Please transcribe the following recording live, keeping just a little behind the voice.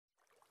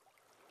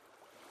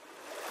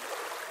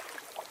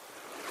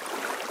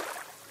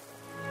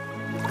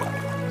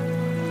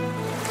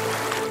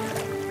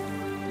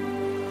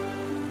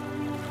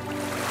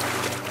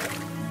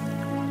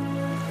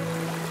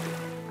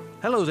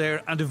Hello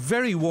there, and a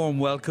very warm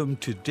welcome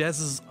to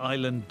Des's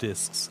Island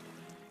Discs.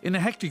 In a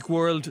hectic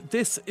world,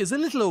 this is a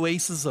little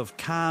oasis of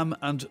calm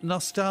and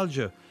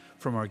nostalgia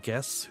from our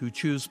guests who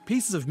choose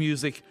pieces of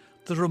music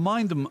that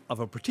remind them of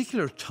a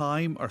particular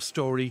time or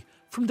story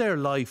from their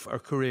life or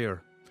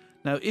career.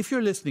 Now, if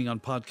you're listening on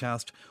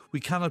podcast, we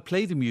cannot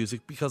play the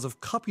music because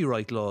of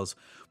copyright laws,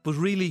 but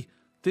really,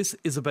 this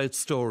is about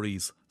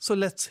stories, so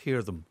let's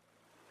hear them.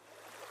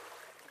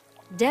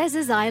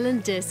 Des's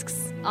Island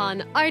Discs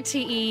on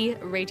RTE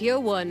Radio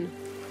 1.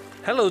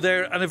 Hello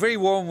there, and a very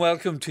warm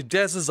welcome to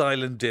Des's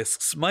Island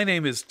Discs. My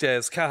name is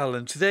Des Cahill,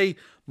 and today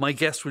my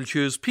guests will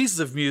choose pieces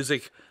of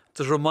music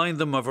that remind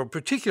them of a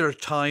particular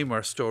time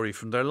or story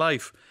from their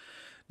life.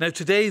 Now,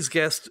 today's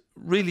guest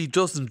really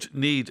doesn't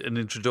need an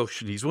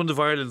introduction. He's one of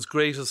Ireland's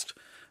greatest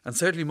and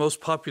certainly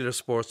most popular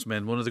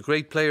sportsmen, one of the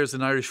great players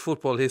in Irish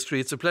football history.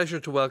 It's a pleasure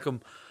to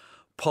welcome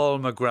Paul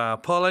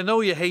McGrath. Paul, I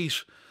know you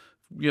hate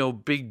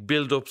big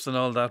build-ups and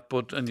all that,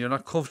 and you're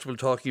not comfortable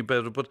talking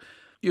about it, but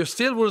you're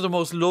still one of the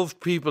most loved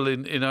people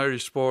in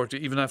Irish sport,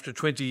 even after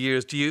 20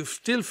 years. Do you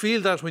still feel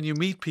that when you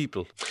meet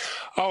people?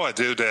 Oh, I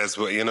do, Des.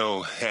 But,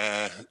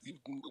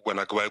 when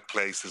I go out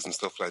places and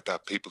stuff like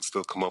that, people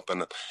still come up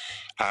and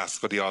ask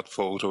for the odd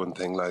photo and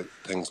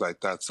things like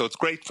that. So it's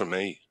great for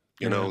me,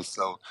 you know.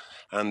 So,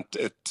 and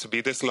to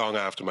be this long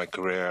after my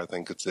career, I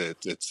think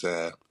it's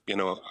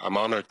I'm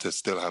honoured to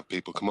still have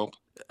people come up.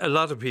 A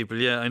lot of people,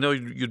 yeah. I know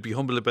you'd be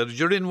humble about it.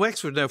 You're in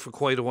Wexford now for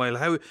quite a while.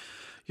 How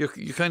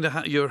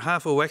you're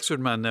half a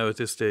Wexford man now at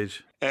this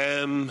stage?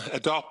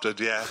 Adopted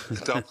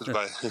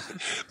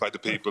by the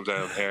people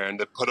down here, and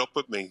they put up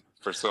with me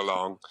for so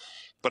long.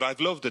 But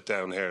I've loved it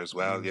down here as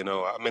well. You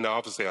know, I mean,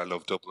 obviously I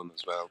love Dublin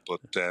as well,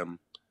 but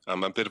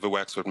I'm a bit of a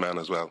Wexford man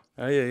as well.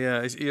 Oh,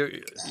 yeah.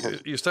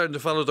 You're starting to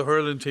follow the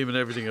hurling team and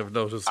everything, I've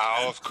noticed.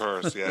 Oh, of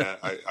course, yeah.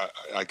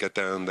 I get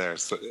down there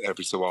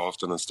every so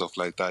often and stuff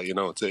like that. You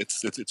know,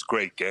 it's a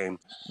great game,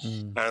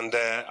 and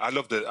I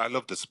love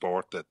the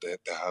sport that they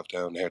have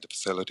down here, the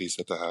facilities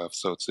that they have.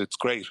 So it's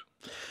great.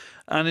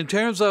 And in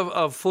terms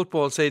of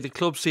football, say the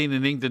club scene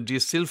in England, do you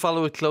still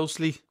follow it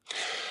closely?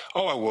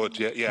 Oh, I would,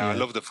 yeah. I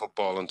love the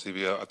football on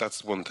TV.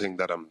 That's one thing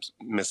that I'm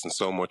missing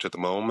so much at the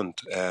moment.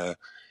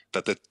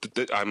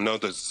 I know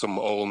there's some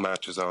old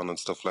matches on and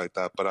stuff like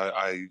that, but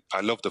I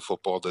love the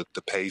football, the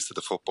pace of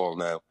the football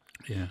now.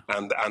 Yeah,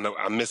 and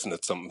I'm missing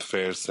it something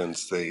fair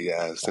since the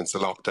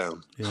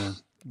lockdown. Yeah,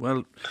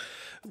 well,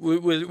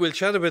 we'll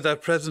chat about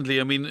that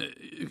presently. I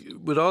mean,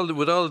 with all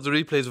of the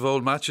replays of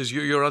old matches,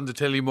 you're on the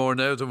telly more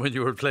now than when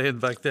you were playing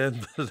back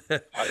then.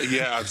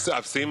 Yeah,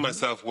 I've seen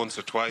myself once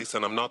or twice,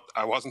 and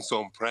I wasn't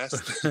so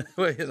impressed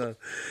well,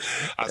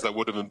 as I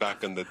would have been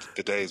back in the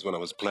days when I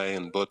was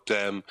playing, but.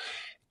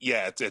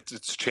 Yeah,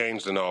 it's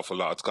changed an awful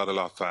lot. It's got a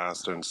lot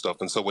faster and stuff.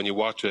 And so when you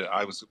watch it,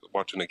 I was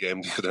watching a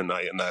game the other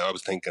night, and I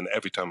was thinking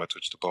every time I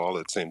touched the ball,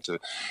 it seemed to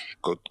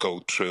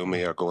go through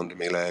me or go into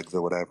my legs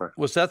or whatever.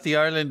 Was that the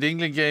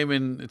Ireland-England game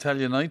in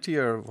Italia 90,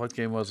 or what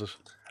game was it?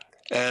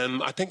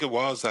 I think it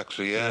was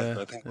actually, yeah.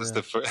 I think it was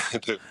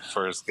the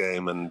first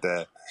game, and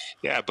but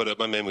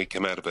I mean, we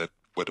came out of it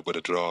with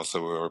a draw,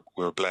 so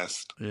we were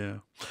blessed. Yeah.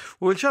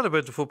 Well, we'll chat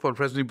about the football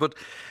presently, but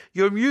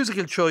your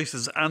musical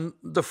choices, and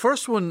the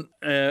first one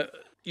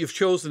you've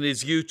chosen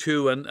is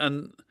U2,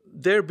 and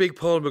they're big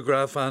Paul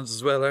McGrath fans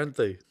as well, aren't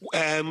they?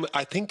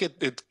 I think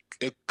it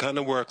kind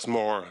of works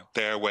more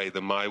their way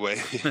than my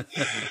way.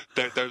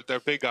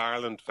 they're big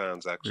Ireland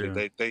fans,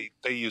 actually. Yeah.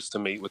 They used to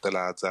meet with the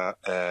lads at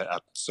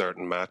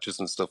certain matches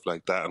and stuff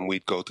like that, and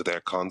we'd go to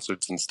their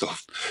concerts and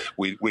stuff.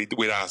 We'd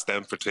ask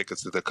them for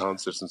tickets to the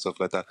concerts and stuff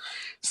like that.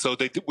 So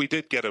we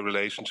did get a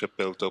relationship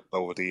built up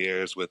over the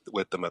years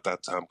with them at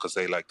that time, because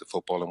they liked the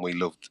football and we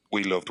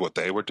loved what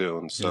they were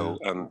doing. So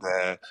and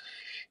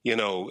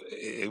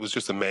it was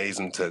just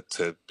amazing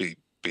to be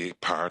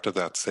part of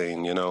that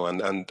scene, you know,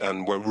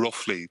 and we're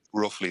roughly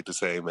the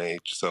same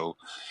age, so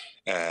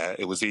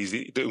it was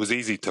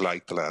easy to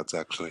like the lads,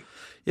 actually.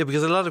 Yeah,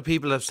 because a lot of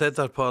people have said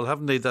that, Paul,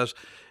 haven't they, that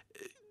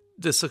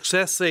the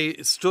success, say,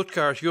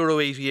 Stuttgart,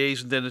 Euro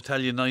 88 and then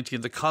Italia 90,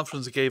 and the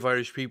confidence it gave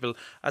Irish people,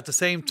 at the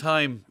same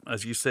time,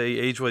 as you say,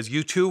 age-wise,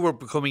 U2 were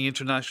becoming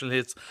international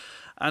hits,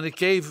 and it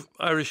gave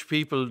Irish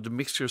people, the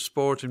mixture of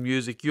sport and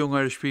music, young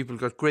Irish people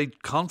got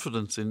great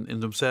confidence in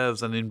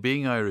themselves and in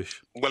being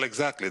Irish. Well,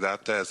 exactly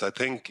that, Des. I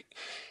think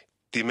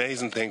the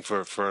amazing thing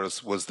for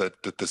us was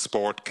that the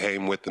sport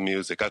came with the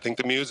music. I think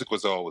the music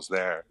was always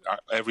there.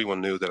 Everyone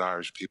knew that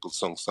Irish people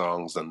sung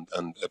songs and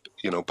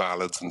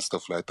ballads and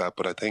stuff like that.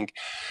 But I think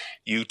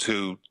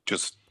U2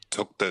 just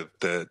took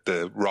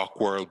the rock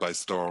world by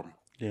storm.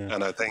 Yeah.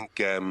 And I think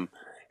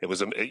it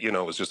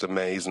was just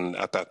amazing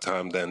at that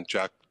time. Then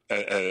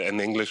an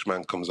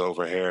Englishman comes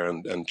over here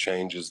and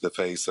changes the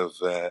face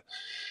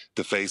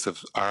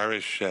of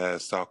Irish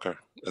soccer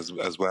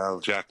as well.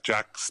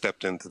 Jack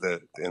stepped into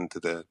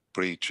the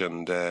breach,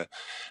 and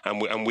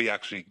we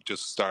actually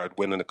just started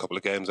winning a couple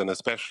of games, and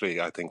especially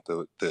I think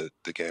the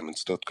game in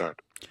Stuttgart.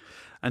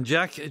 And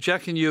Jack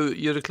and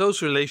you had a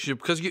close relationship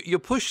because you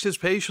pushed his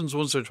patience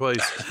once or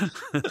twice.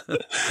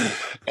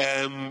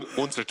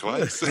 Once or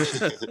twice,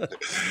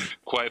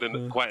 quite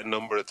a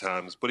number of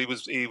times. But he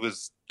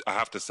was. I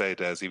have to say,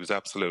 Des, he was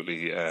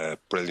absolutely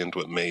brilliant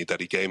with me.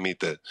 That he gave me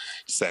the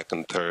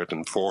second, third,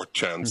 and fourth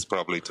chance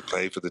probably to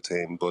play for the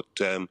team. But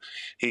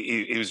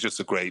he was just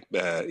a great.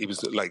 He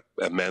was like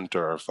a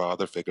mentor or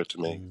father figure to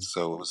me.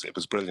 So it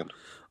was brilliant.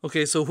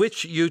 Okay, so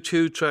which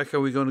U2 track are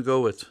we going to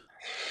go with?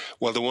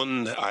 Well, the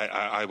one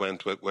I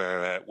went with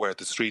where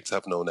the streets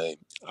have no name.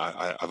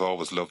 I've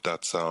always loved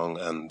that song,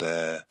 and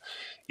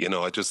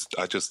I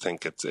just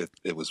think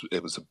it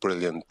was a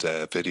brilliant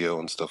video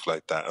and stuff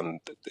like that, and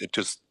it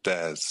just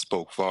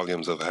spoke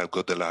volumes of how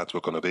good the lads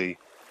were going to be.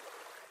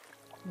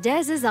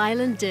 Des's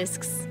Island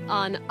Discs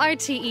on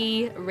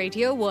RTE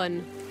Radio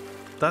 1.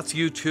 That's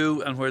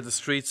U2 and Where the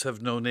Streets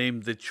Have No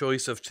Name, the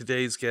choice of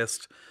today's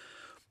guest,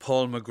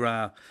 Paul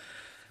McGrath.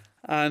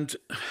 And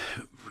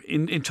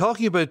in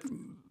talking about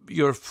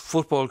your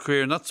football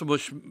career, not so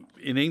much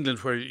in England,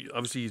 where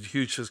obviously you had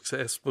huge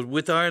success, but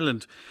with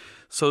Ireland.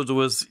 So there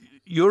was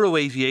Euro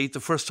 88, the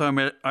first time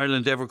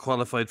Ireland ever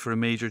qualified for a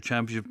major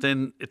championship.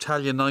 Then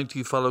Italia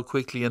 90 followed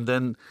quickly, and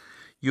then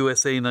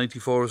USA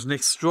 94 was an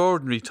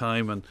extraordinary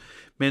time and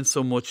meant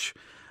so much.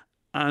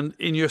 And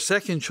in your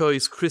second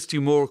choice, Christy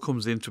Moore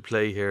comes into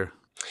play here.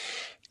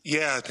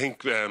 Yeah, I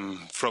think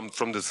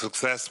from the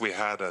success we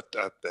had at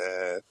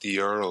the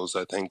Euros,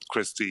 I think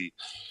Christy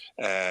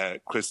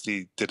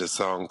did a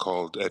song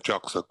called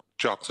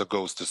Joxa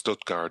Goes to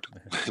Stuttgart,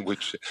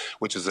 which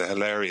is a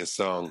hilarious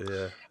song.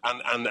 Yeah.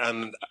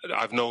 And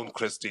I've known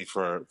Christy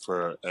for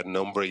a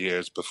number of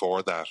years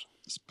before that.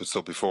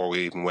 So before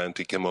we even went,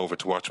 he came over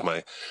to watch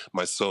my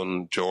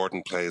son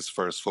Jordan play his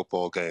first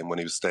football game when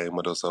he was staying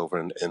with us over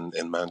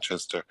in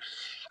Manchester.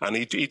 And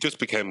he just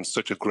became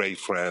such a great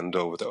friend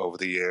over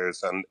the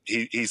years. And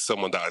he's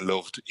someone that I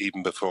loved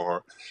even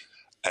before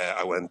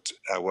I went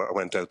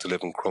out to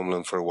live in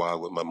Crumlin for a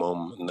while with my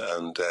mum,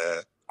 and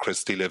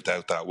Christy lived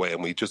out that way,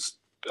 and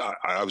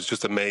I was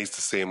just amazed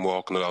to see him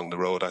walking along the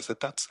road. I said,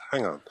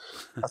 hang on,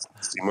 that's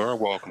Christy Moore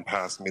walking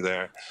past me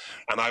there.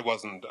 And I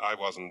wasn't, I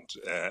was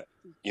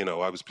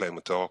playing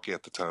with Dalkey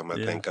at the time,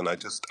 I think, and I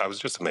was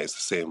just amazed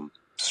to see him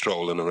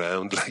strolling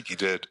around like he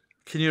did.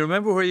 Can you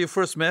remember where you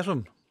first met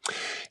him?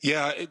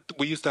 Yeah,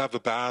 we used to have a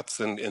baths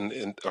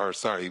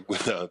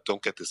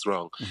don't get this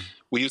wrong.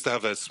 We used to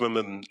have a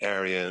swimming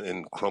area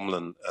in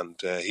Crumlin, and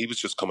he was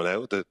just coming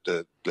out of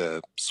the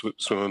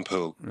swimming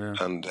pool,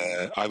 and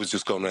I was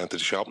just going around to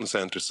the shopping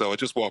centre. So I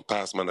just walked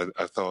past him, and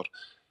I thought,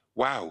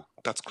 wow,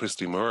 that's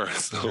Christy Moore.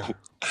 So,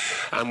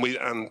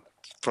 and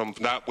from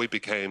that we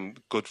became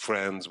good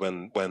friends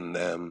when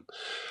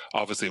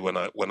obviously when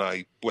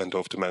I went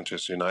off to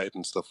Manchester United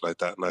and stuff like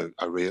that, and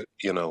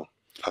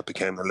I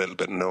became a little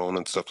bit known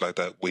and stuff like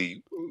that.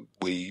 I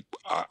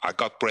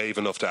got brave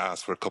enough to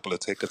ask for a couple of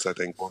tickets, I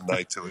think, one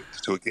night to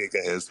a gig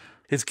of his.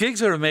 His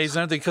gigs are amazing,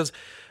 aren't they? Because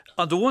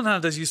on the one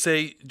hand, as you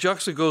say,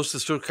 Joxa Goes to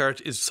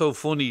Stuttgart is so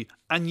funny,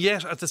 and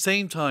yet at the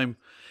same time,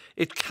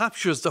 it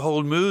captures the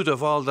whole mood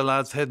of all the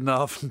lads heading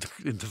off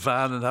in the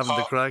van and having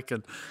the crack.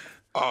 And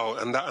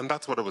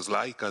that's what it was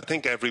like. I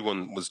think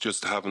everyone was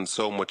just having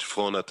so much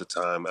fun at the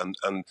time, and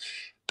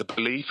the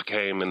belief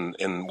came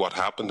in what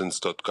happened in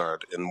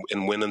Stuttgart,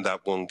 in winning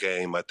that one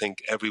game. I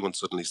think everyone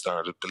suddenly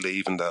started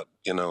believing that,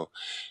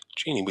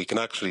 Jeannie, we can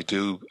actually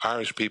do.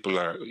 Irish people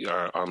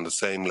are on the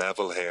same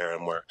level here,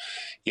 and we're,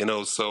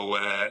 so.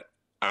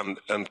 And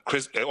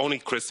only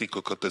Christy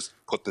could put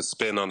the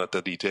spin on it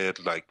that he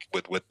did, like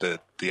with the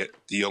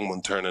young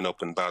one turning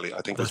up in Bally.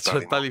 I think it was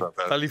Ballyfermot.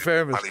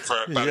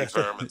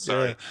 Ballyfermot,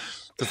 sorry. Yeah.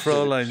 The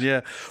Fraulein,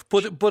 yeah.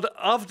 But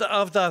of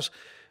that.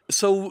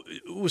 So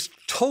it was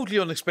totally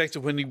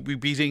unexpected when we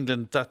beat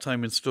England that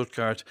time in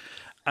Stuttgart.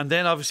 And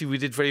then obviously we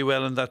did very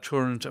well in that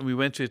tournament, and we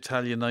went to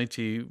Italia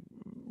 90,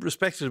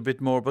 respected a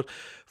bit more. But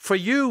for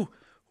you,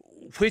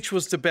 which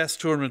was the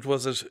best tournament?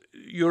 Was it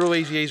Euro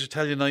 88,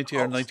 Italia 90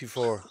 or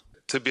 94?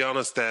 To be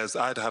honest, Des,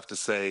 I'd have to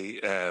say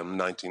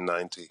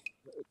 1990,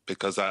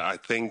 because I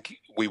think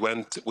we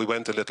went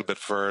a little bit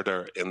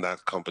further in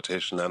that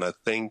competition. And I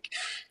think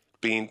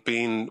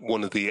being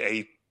one of the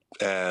 8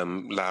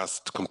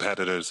 last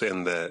competitors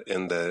in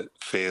the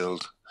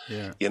field,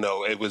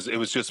 it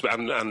was just,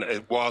 and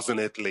it was in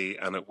Italy,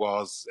 and it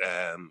was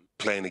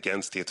playing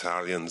against the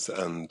Italians,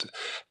 and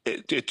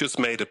it just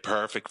made it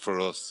perfect for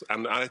us.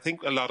 And I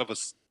think a lot of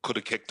us could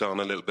have kicked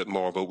on a little bit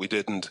more, but we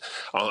didn't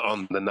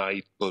on the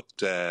night. But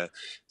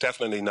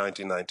definitely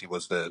 1990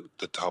 was the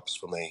tops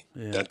for me.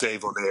 Yeah.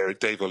 Dave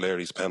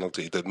O'Leary's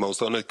penalty, the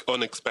most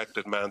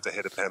unexpected man to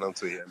hit a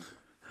penalty, and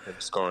him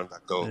scoring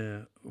that goal.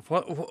 Yeah.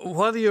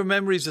 What are your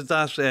memories of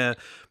that?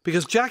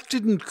 Because Jack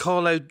didn't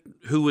call out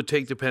who would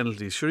take the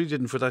penalties. Sure, he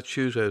didn't for that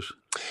shootout.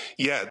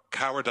 Yeah,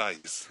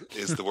 cowardice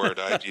is the word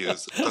I'd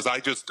use, because I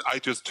just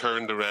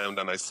turned around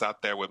and I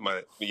sat there with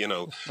my,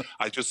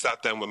 I just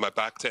sat down with my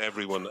back to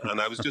everyone,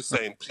 and I was just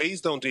saying,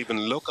 please don't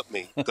even look at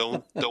me.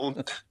 Don't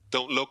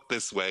look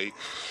this way,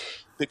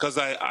 because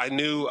I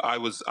knew I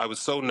was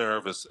so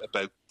nervous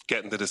about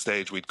getting to the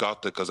stage we'd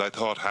got to, because I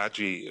thought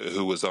Hadji,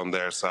 who was on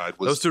their side,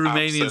 was the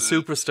Romanian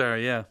superstar,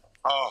 yeah.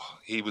 Oh,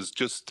 he was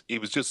just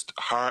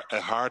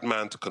a hard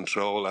man to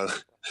control,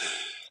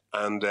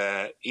 and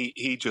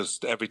he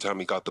just, every time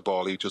he got the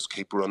ball, he just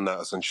keep running at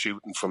us and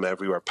shooting from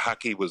everywhere.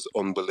 Paki was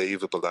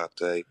unbelievable that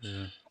day.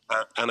 Yeah.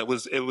 And it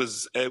was.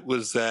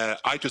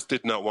 I just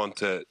did not want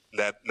to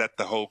let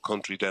the whole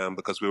country down,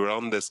 because we were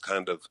on this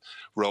kind of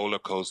roller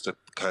coaster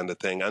kind of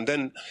thing. And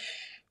then,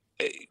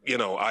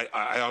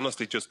 I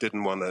honestly just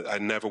didn't want to. I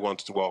never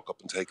wanted to walk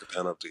up and take a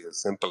penalty. As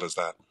simple as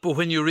that. But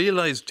when you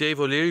realised Dave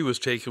O'Leary was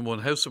taking one,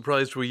 how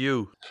surprised were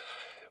you?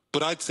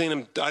 But I'd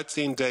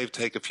seen Dave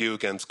take a few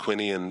against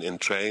Quinny in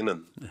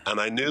training, and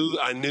I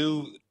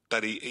knew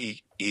that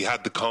he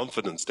had the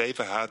confidence. Dave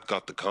had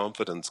got the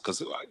confidence,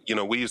 because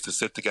we used to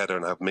sit together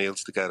and have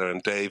meals together,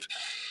 and Dave,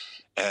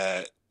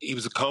 he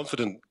was a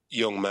confident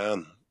young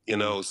man,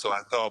 So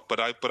I thought, but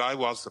I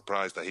was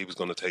surprised that he was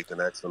going to take the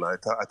next one.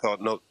 I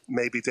thought, no,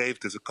 maybe Dave,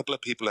 there's a couple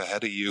of people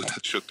ahead of you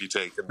that should be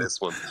taking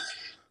this one.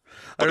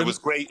 But it was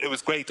great. It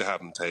was great to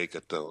have him take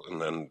it, though,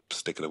 and then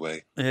stick it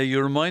away.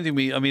 You're reminding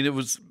me. I mean, it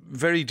was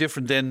very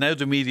different then. Now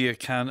the media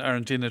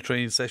aren't in at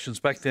training sessions.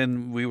 Back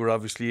then, we were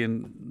obviously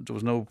in. There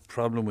was no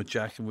problem with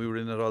Jack, and we were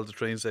in at all the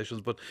training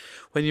sessions. But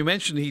when you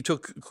mentioned he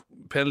took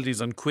penalties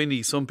on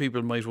Quinny, some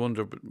people might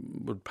wonder,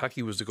 but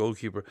Paki was the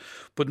goalkeeper.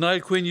 But Niall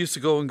Quinn used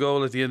to go and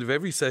goal at the end of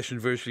every session,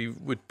 virtually,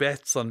 with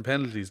bets on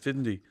penalties,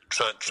 didn't he?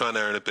 Trying to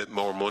earn a bit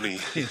more money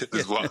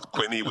is what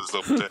Quinny was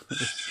up to.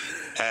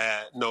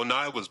 No,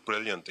 Niall was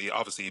brilliant.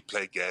 He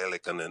played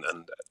Gaelic, and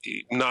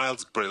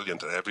Niall's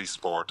brilliant at every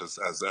sport,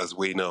 as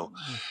we know.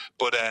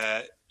 But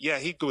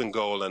he'd go in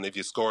goal, and if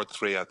you scored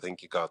 3, I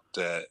think he got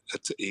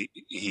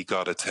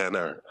a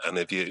tenner. And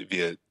if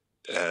you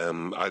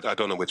I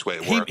don't know which way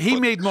it worked. He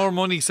made more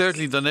money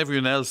certainly than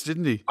everyone else,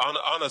 didn't he?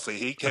 Honestly,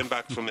 he came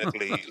back from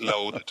Italy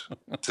loaded.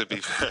 To be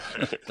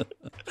fair,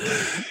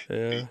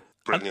 yeah.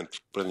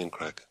 Brilliant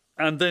crack.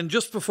 And then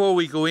just before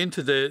we go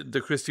into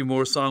the Christy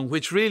Moore song,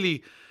 which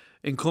really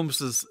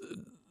encompasses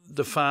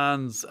the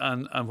fans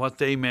and what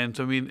they meant.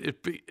 I mean,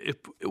 it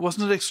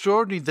wasn't it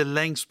extraordinary the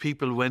lengths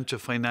people went to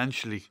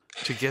financially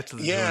to get to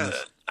the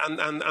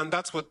tournament? And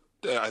that's what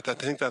I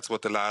think that's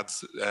what the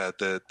lads,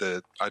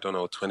 the I don't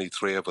know,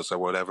 23 of us or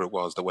whatever it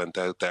was that went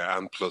out there,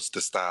 and plus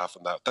the staff,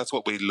 and that's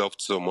what we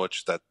loved so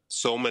much, that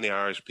so many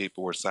Irish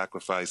people were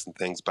sacrificing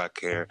things back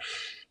here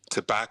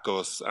to back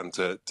us and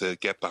to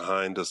get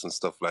behind us and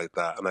stuff like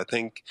that. And I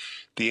think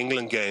the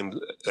England game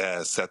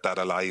set that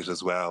alight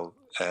as well,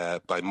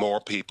 by more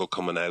people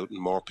coming out and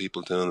more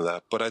people doing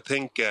that. But I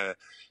think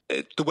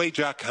the way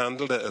Jack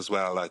handled it as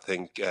well, I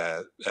think,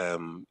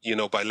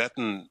 by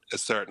letting a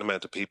certain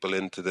amount of people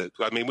into the...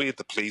 I mean, we had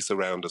the police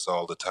around us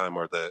all the time,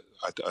 or I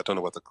don't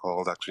know what they're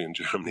called actually in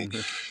Germany.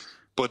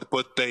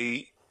 But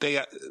they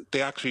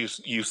actually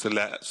used to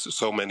let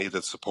so many of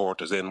the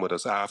supporters in with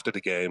us after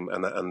the game,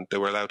 and they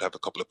were allowed to have a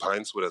couple of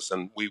pints with us,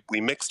 and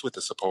we mixed with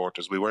the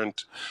supporters. We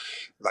weren't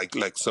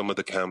like some of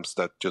the camps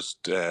that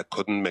just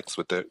couldn't mix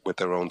with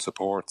their own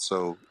support.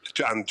 So,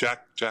 and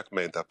Jack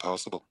made that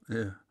possible.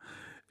 Yeah.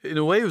 In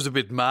a way, it was a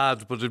bit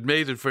mad, but it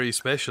made it very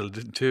special,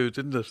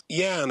 didn't it?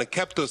 Yeah, and it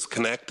kept us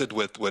connected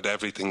with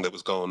everything that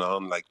was going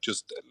on. Like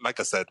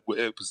I said,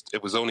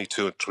 it was only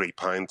 2 or 3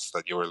 pints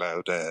that you were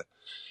allowed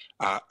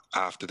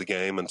after the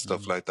game and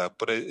stuff like that.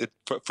 But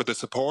for the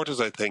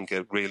supporters, I think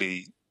it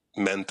really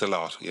meant a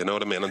lot. You know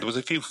what I mean? And there was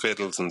a few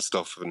fiddles and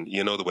stuff, and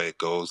you know the way it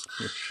goes.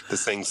 The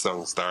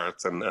sing-song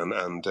starts, and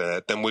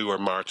then we were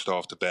marched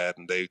off to bed,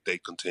 and they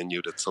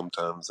continued it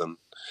sometimes, and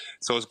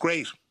so it was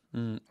great.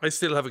 I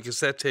still have a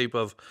cassette tape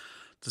of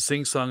the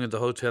sing-song in the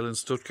hotel in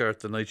Stuttgart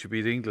the night you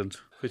beat England,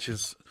 which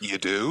is... You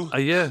do?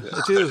 Yeah,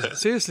 I do.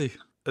 Seriously.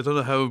 I don't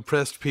know how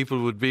impressed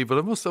people would be, but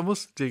I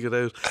must dig it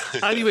out.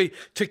 Anyway,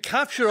 to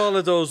capture all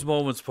of those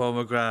moments, Paul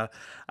McGrath,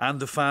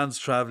 and the fans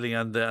travelling,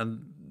 and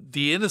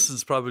the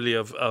innocence probably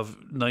of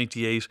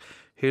 98,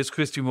 here's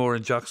Christy Moore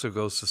and Joxer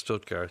Goes to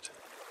Stuttgart.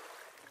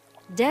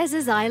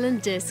 Des's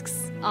Island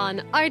Discs on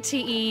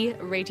RTE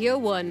Radio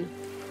 1.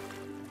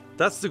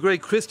 That's the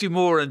great Christy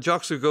Moore and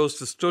Joxer Goes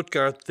to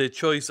Stuttgart, the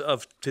choice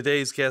of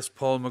today's guest,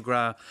 Paul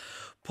McGrath.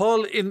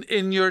 Paul,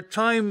 in your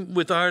time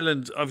with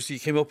Ireland, obviously you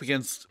came up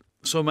against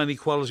so many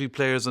quality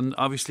players, and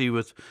obviously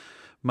with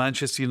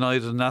Manchester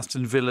United and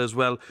Aston Villa as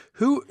well.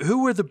 Who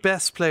were the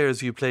best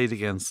players you played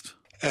against?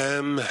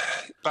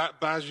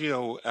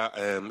 Baggio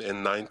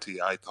in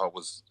 90, I thought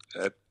was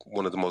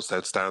one of the most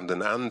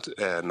outstanding, and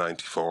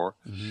 94.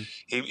 Mm-hmm.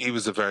 He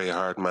was a very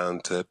hard man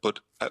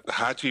but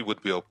Hadji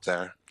would be up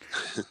there.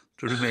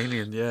 The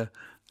Romanian, yeah.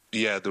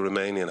 Yeah, the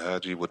Romanian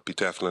Hadji would be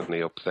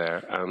definitely up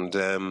there. And,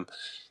 there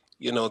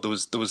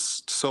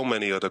was so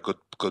many other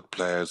good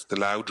players. The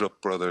Laudrup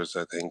brothers,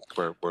 I think,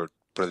 were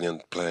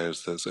brilliant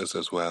players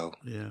as well.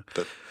 Yeah.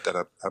 That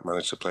I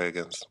managed to play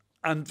against.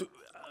 And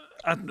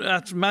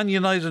at Man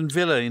United and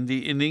Villa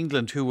in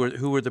England, who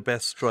were the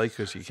best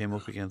strikers you came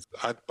up against?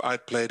 I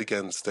played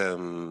against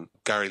Gary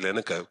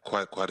Lineker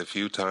quite a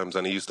few times,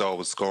 and he used to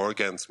always score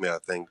against me, I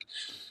think.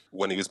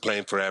 when he was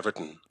playing for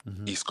Everton.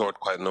 He scored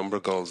quite a number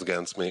of goals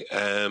against me.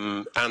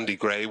 Andy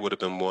Gray would have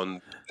been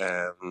one.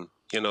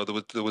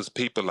 There was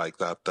people like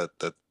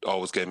that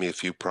always gave me a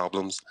few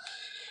problems.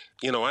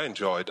 I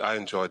enjoyed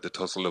the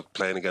tussle of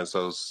playing against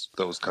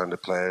those kind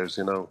of players.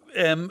 A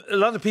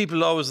lot of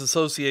people always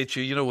associate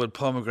you, with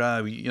Paul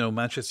McGrath,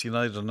 Manchester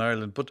United and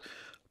Ireland,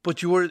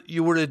 but you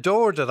were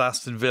adored at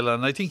Aston Villa,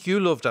 and I think you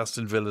loved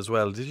Aston Villa as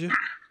well, did you?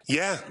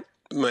 Yeah.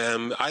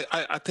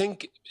 I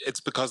think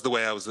it's because the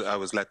way I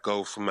was let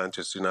go from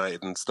Manchester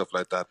United and stuff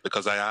like that,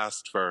 because I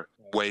asked for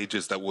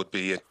wages that would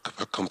be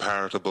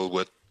comparable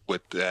with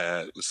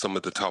some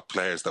of the top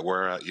players that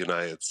were at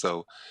United.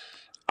 So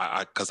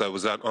because I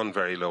was on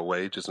very low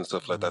wages and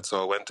stuff like that.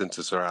 So I went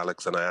into Sir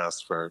Alex and I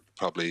asked for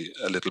probably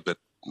a little bit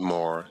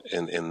more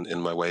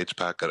in my wage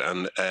packet,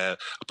 and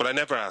but I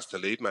never asked to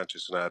leave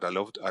Manchester United. I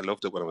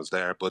loved it when I was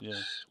there, but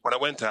when I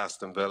went to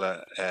Aston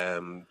Villa,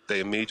 they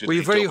immediately were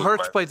you very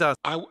hurt by that?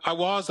 I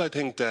was, I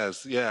think, Des.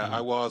 Yeah,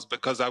 I was,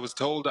 because I was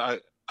told I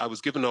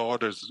was given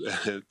orders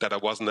that I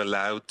wasn't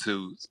allowed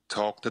to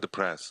talk to the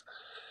press.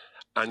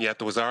 And yet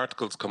there was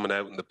articles coming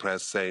out in the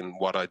press saying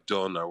what I'd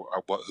done or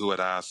who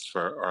had asked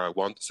for, or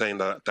saying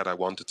that I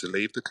wanted to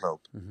leave the club.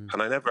 And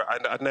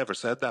I'd never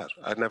said that.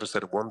 I'd never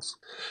said it once.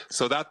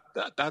 So that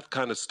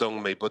kind of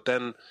stung me. But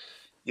then,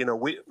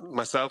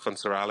 myself and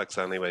Sir Alex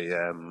anyway,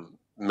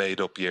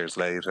 made up years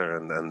later,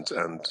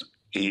 and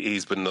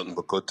he's been nothing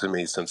but good to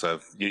me since I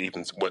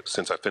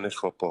finished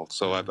football.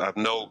 So I've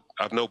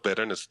no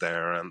bitterness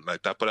there and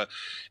like that. But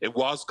it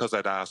was because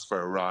I'd asked for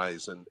a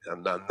rise and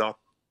not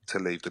to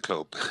leave the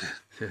club.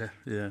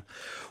 Yeah.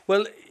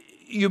 Well,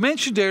 you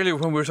mentioned earlier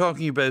when we were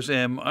talking about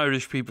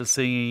Irish people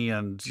singing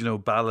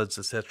and ballads,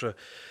 etc.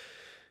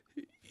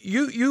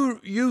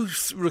 You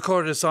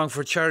recorded a song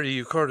for charity.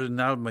 You recorded an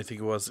album, I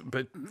think it was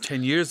about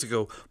 10 years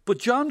ago. But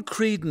John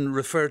Creedon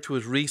referred to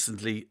it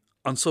recently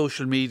on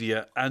social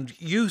media, and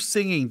you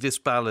singing this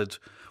ballad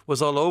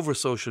was all over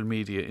social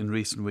media in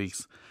recent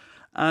weeks.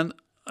 And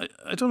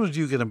I don't know if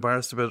you get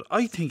embarrassed about it.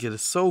 I think it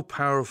is so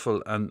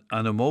powerful and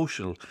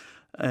emotional.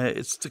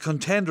 It's The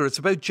Contender. It's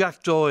about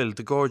Jack Doyle,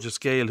 the gorgeous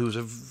Gael, who's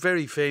a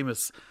very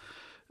famous,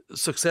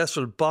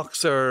 successful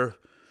boxer,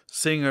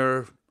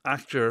 singer,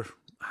 actor.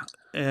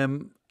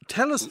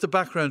 Tell us the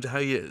background to how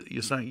you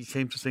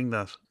came to sing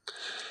that.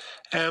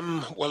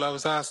 Well, I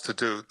was asked to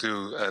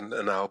do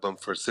an album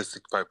for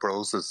cystic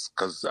fibrosis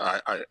because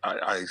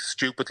I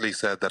stupidly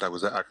said that I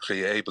was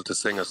actually able to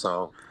sing a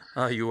song.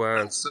 Ah, you are.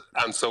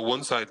 And so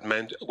once I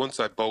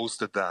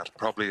boasted that,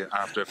 probably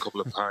after a couple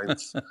of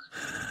pints,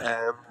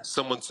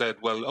 someone said,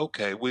 "Well,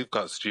 okay, we've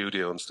got a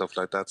studio and stuff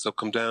like that, so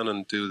come down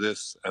and do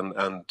this." And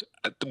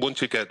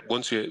once you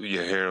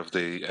hear of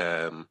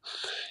the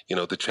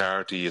the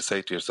charity, you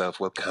say to yourself,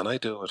 "Well, can I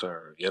do it?"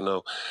 Or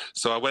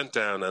So I went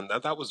down, and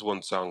that was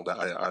one song that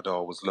I'd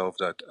always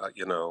loved.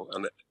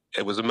 And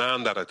it was a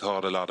man that I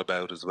thought a lot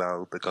about as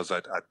well, because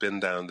I'd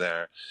been down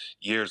there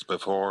years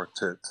before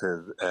to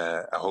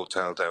a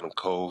hotel down in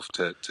Cove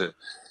to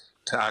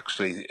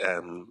actually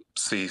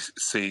see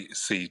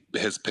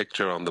his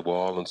picture on the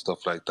wall and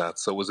stuff like that.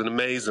 So it was an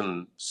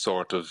amazing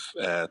sort of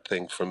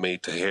thing for me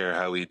to hear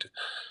how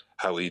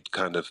he'd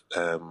kind of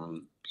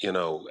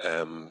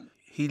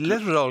he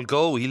let it all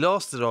go. He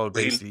lost it all,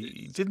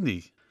 basically, didn't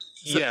he?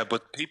 Yeah,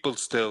 but people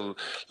still,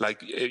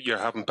 like, you're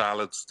having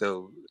ballads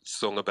still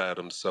sung about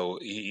him. So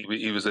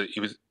he was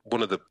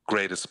one of the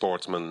greatest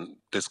sportsmen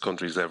this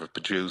country's ever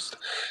produced.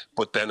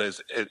 But then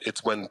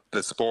it's when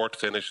the sport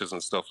finishes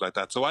and stuff like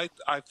that. So I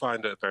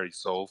find it a very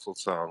soulful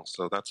song.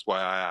 So that's why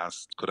I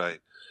asked, could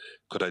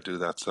I do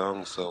that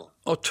song? So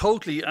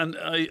totally, and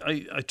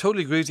I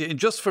totally agree with you. And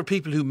just for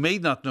people who may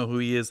not know who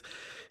he is,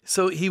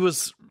 so he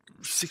was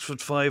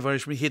 6'5"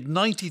 Irishman. He had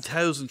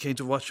 90,000 came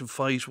to watch him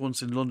fight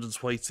once in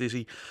London's White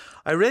City.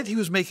 I read he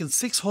was making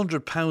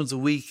 £600 a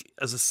week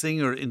as a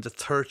singer in the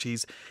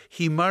 30s.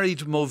 He married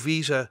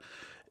Movita,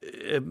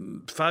 a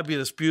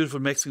fabulous, beautiful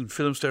Mexican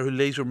film star who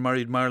later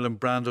married Marlon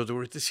Brando. They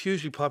were this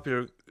hugely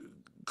popular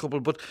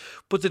couple, but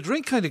the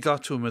drink kind of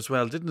got to him as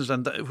well, didn't it?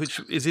 And which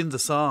is in the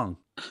song.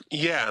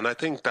 Yeah, and I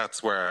think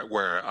that's where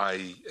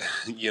I,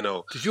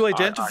 Did you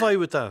identify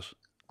with that?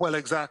 Well,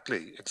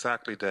 exactly,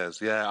 Des.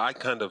 Yeah, I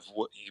kind of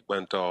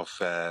went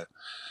off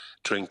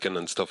drinking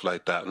and stuff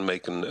like that and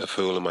making a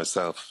fool of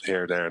myself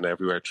here, there and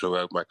everywhere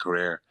throughout my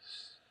career.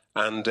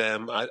 And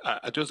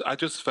I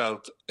just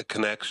felt a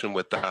connection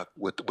with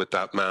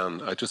that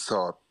man. I just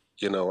thought,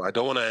 I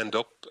don't want to end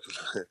up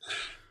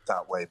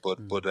that way, but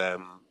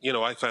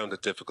I found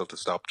it difficult to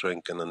stop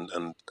drinking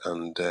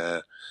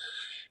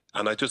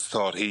and I just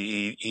thought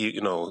he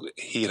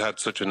had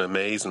such an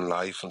amazing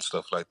life and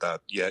stuff like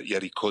that.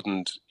 Yet he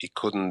couldn't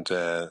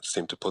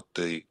seem to put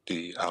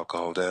the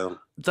alcohol down.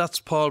 That's,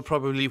 Paul,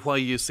 probably why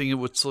you sing it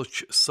with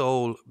such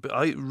soul. But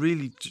I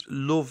really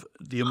love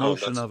the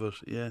emotion of it.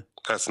 Yeah,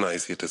 that's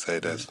nice of you to say,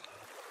 Des.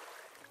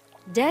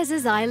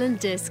 Des's Island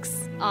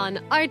Discs on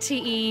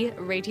RTE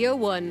Radio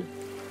 1.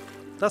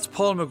 That's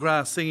Paul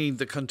McGrath singing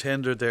The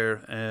Contender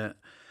there.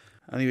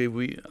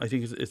 Anyway, I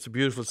think it's a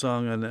beautiful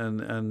song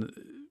and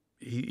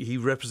he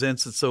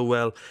represents it so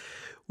well.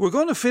 We're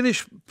going to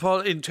finish, Paul,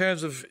 in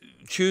terms of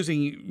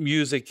choosing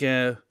music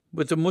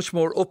with a much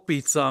more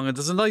upbeat song, and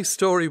there's a nice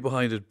story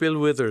behind it. Bill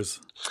Withers.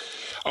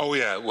 Oh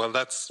yeah, well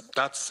that's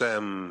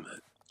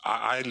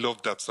I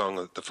loved that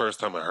song. The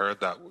first time I heard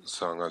that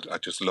song, I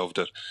just loved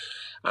it.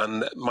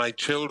 And my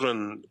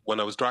children, when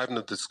I was driving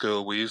them to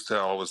school, we used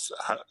to always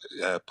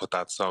put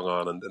that song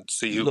on and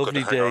see who could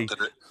hang on to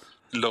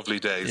the Lovely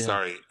Day. Yeah.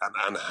 Sorry,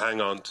 and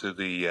hang on to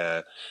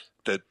the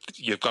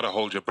you've got to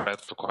hold your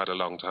breath for quite a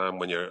long time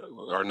when you're,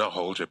 or not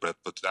hold your breath,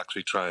 but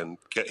actually try and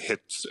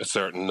hit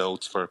certain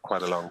notes for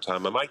quite a long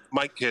time. And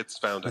my kids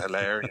found it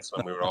hilarious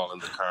when we were all in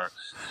the car,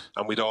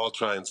 and we'd all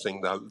try and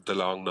sing the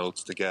long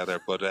notes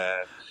together. But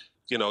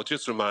you know, it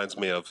just reminds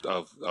me of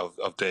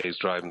days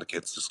driving the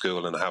kids to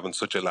school and having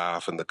such a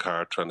laugh in the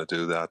car trying to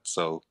do that.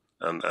 So,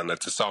 and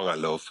it's a song I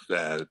love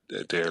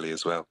dearly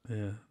as well.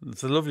 Yeah,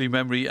 it's a lovely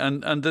memory.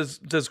 And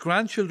there's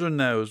grandchildren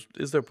now,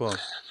 is there, Paul?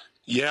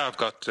 Yeah, I've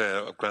got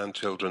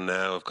grandchildren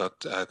now. I've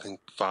got, I think,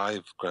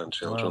 5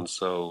 grandchildren. Wow.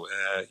 So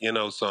you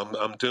know, so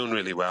I'm doing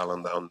really well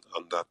on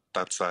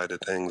that side of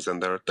things,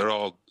 and they're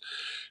all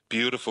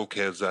beautiful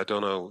kids. I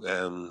don't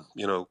know,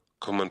 you know,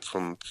 coming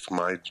from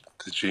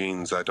the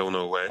genes, I don't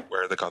know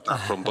where they got that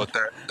from, but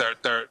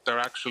they're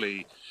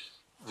actually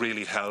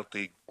really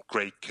healthy,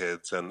 great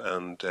kids,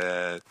 and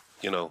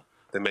you know,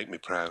 they make me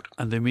proud.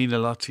 And they mean a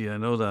lot to you. I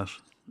know that.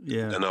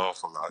 Yeah, an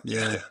awful lot.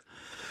 Yeah.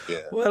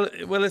 Yeah.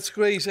 Well, it's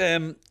great.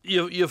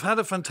 You've had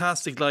a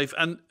fantastic life,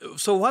 and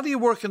so what are you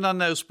working on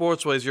now,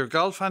 sports-wise? Your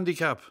golf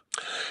handicap?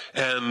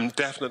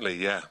 Definitely,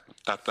 yeah.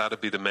 That'd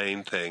be the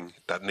main thing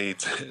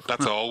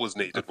that's always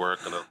needed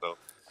working on, though.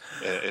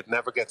 It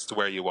never gets to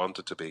where you want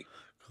it to be.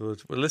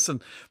 Good. Well,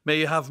 listen, may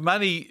you have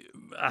a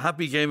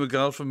happy game of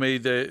golf, and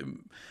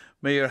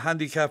may your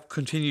handicap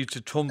continue to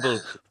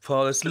tumble,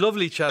 Paul. It's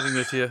lovely chatting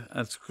with you,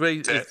 and it's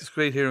great. It's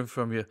great hearing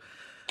from you.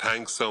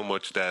 Thanks so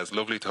much, Des.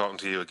 Lovely talking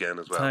to you again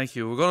as well. Thank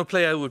you. We're going to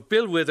play out with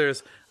Bill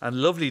Withers and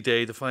Lovely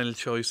Day, the final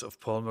choice of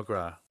Paul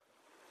McGrath.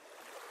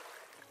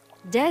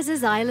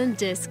 Des's Island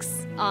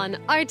Discs on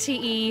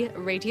RTE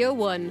Radio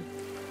 1.